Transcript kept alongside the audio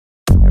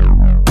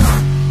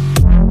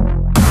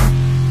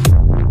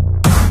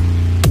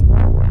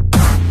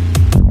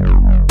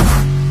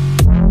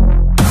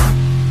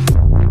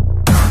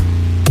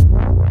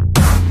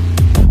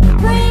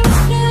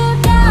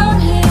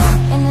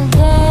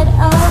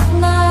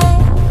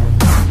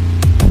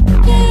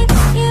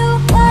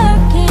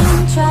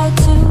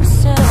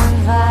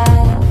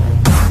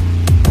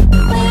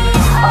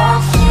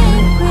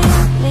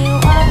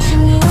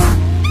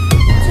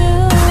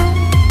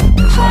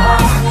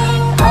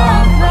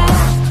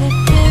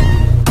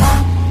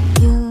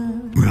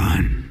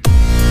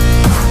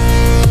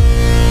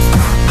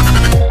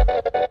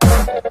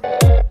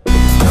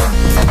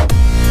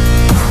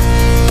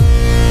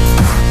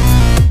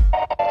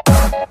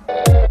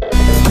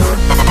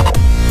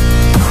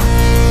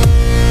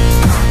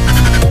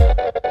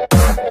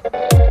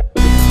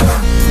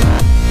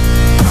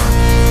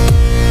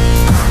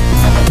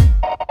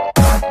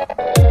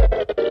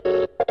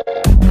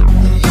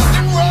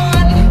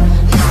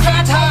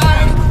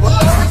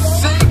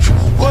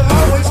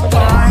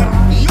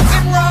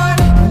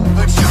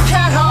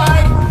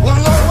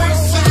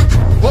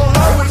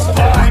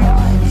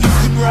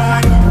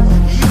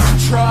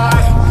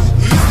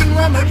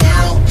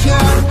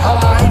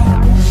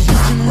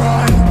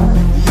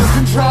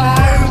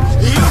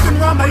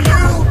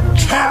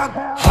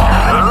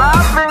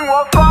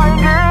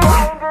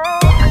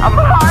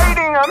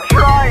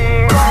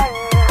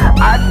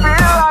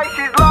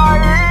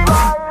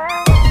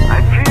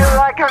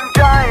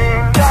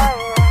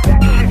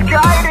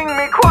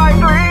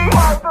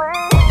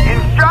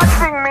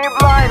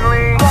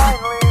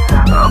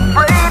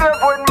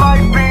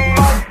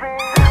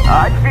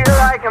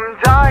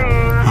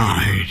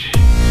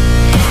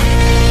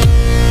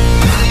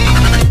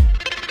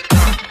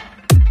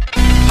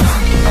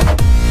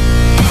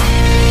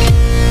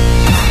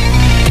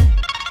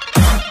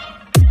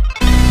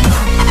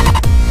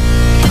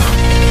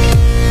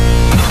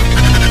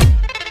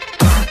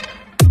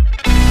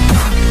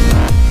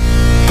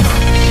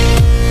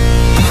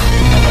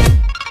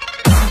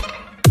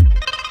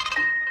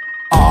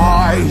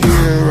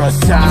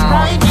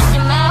sound.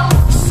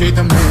 See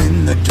them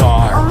in the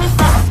dark.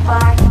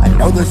 I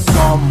know there's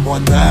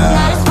someone there.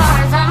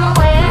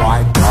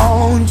 Why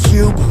don't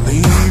you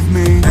believe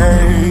me?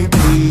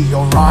 Maybe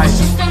you're right,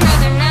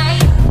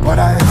 but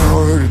I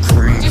heard a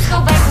creep.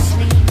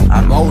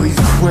 I'm always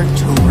quick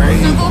to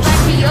rage.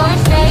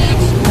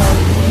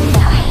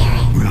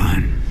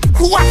 Run.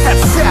 What's that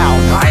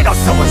sound? I know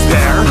someone's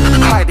there,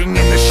 hiding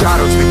in the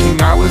shadows,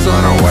 thinking I was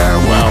unaware.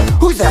 Well,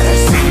 who's that I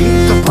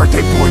see? The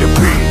birthday boy to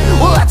be.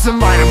 Well, that's a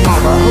minor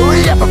mama.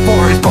 Hurry up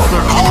before he's bolder.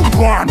 Oh,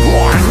 blind,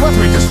 let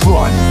me just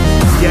run.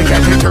 You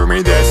can't deter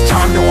me this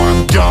time, no,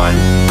 I'm done.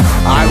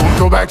 I won't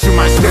go back to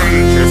my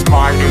stage, it's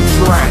my new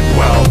trend.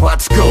 Well,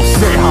 let's go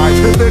say hi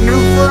to the new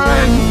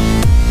friend.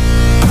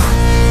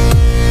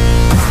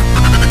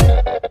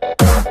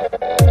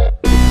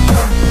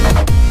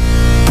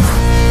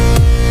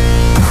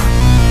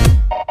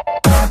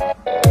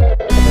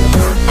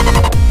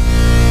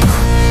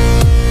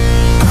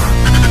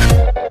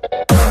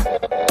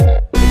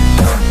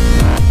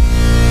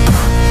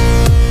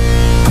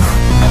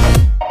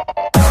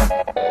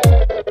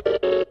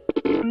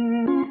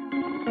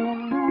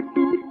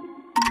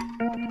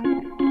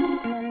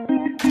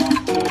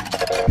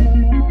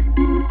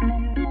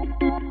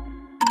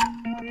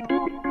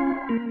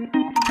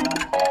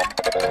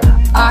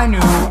 I knew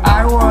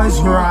I was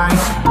right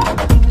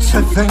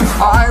to think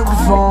I would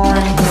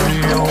find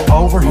you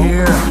over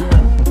here.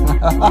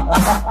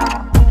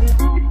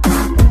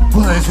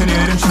 Well, isn't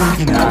it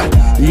intriguing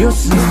that you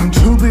seem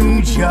to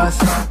be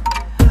just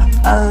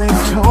a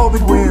little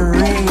bit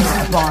weary,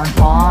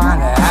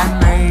 Bon and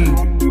me?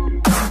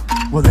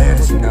 Well,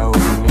 there's no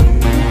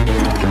need.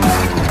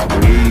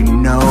 We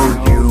know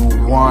you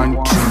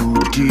want to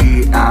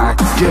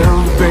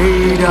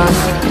deactivate us,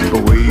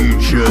 but we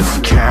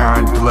just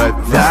can't let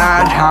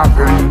that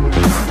happen.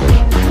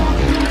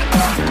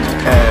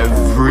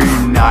 Every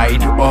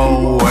night,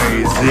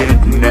 always,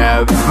 it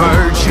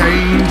never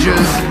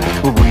changes.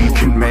 We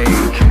can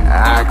make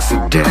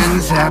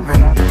accidents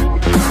happen.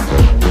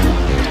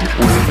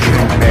 We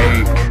can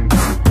make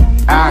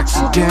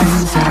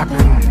accidents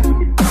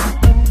happen.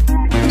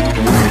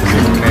 We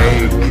can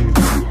make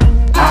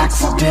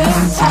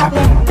accidents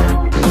happen.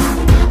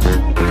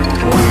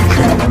 We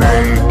can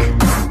make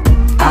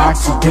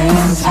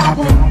accidents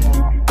happen.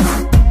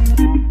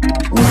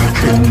 We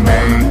can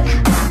make